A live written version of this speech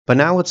But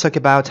now let's talk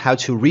about how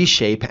to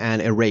reshape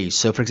an array.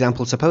 So for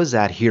example, suppose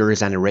that here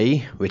is an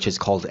array which is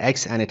called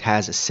x and it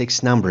has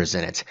 6 numbers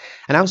in it.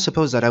 And now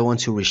suppose that I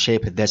want to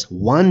reshape this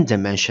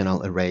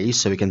one-dimensional array,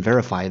 so we can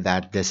verify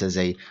that this is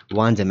a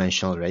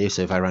one-dimensional array.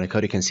 So if I run a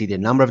code, you can see the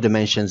number of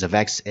dimensions of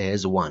x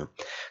is 1.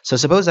 So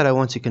suppose that I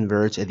want to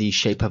convert the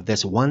shape of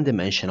this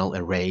one-dimensional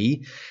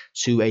array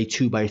to a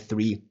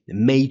 2x3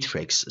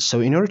 matrix. So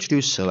in order to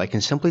do so, I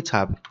can simply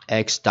type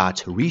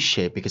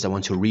x.reshape because I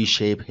want to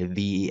reshape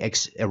the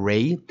x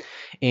array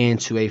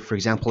into a, for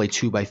example, a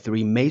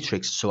 2x3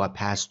 matrix. So I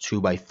pass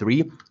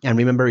 2x3, and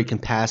remember you can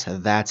pass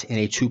that in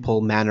a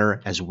tuple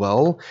manner as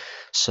well.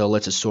 So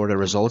let's store the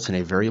results in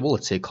a variable,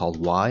 let's say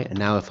called y, and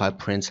now if I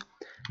print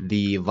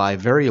the y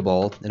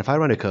variable, and if I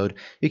run a code,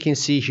 you can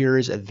see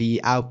here's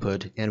the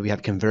output, and we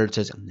have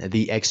converted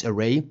the x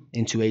array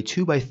into a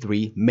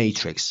 2x3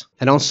 matrix.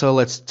 And also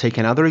let's take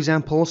another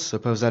example.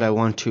 Suppose that I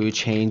want to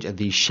change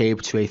the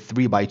shape to a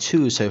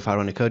 3x2. So if I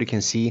run a code, you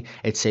can see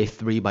it's a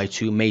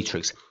 3x2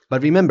 matrix.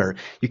 But remember,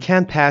 you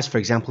can't pass, for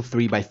example,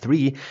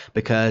 3x3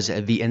 because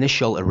the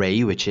initial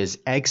array, which is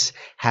x,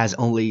 has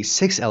only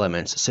 6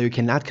 elements. So you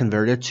cannot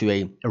convert it to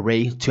an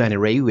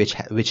array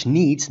which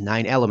needs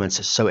 9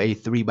 elements. So a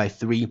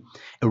 3x3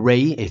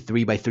 array, a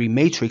 3x3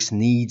 matrix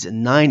needs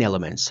 9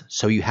 elements.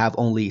 So you have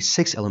only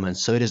 6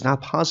 elements. So it is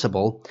not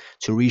possible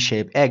to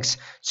reshape x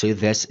to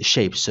this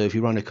shape. So if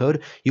you run a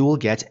code, you will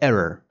get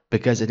error,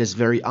 because it is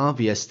very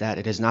obvious that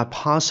it is not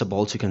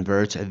possible to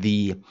convert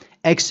the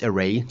x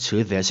array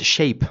to this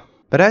shape.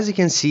 But as you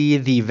can see,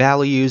 the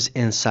values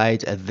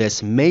inside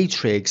this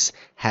matrix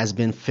has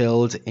been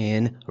filled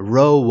in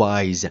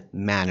row-wise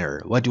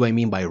manner. What do I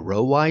mean by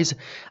row-wise?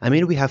 I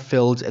mean we have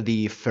filled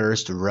the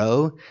first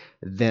row,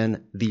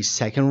 then the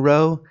second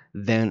row,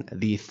 then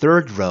the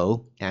third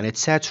row, and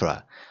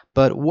etc.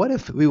 But what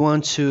if we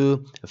want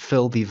to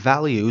fill the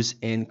values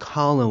in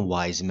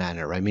column-wise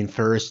manner? I mean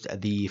first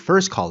the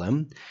first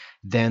column,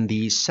 then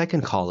the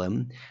second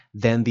column,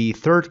 then the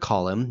third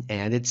column,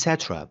 and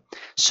etc.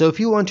 So if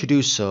you want to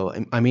do so,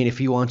 I mean if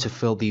you want to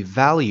fill the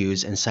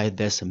values inside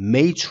this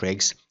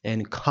matrix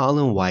in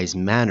column-wise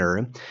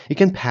manner, you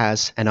can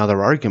pass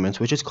another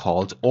argument which is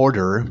called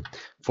order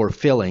for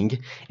filling,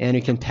 and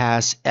you can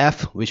pass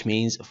f, which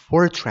means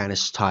Fortran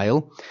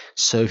style.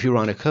 So if you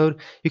run a code,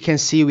 you can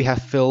see we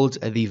have filled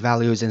the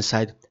values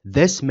inside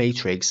this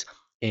matrix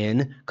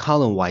in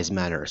column-wise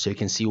manner. So you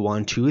can see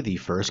 1, 2, the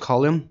first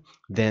column,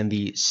 then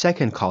the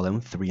second column,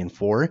 3 and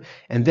 4,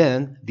 and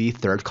then the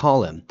third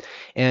column.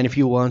 And if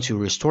you want to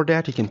restore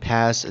that, you can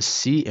pass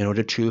C in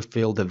order to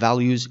fill the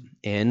values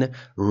in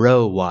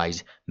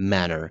row-wise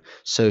manner.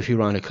 So if you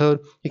run a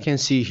code, you can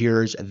see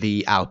here's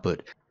the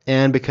output.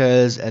 And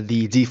because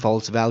the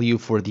default value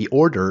for the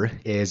order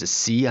is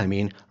C, I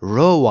mean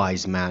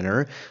row-wise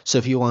manner, so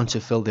if you want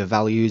to fill the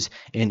values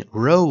in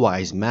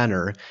row-wise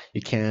manner,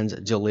 you can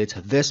delete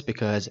this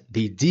because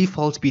the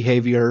default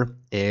behavior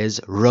is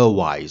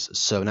row-wise.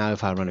 So now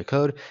if I run a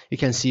code, you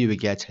can see we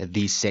get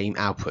the same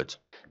output.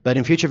 But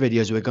in future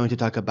videos, we're going to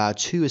talk about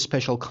 2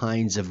 special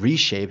kinds of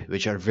reshape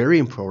which are very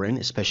important,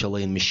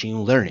 especially in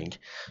machine learning.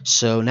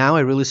 So now I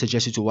really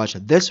suggest you to watch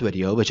this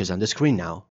video, which is on the screen now.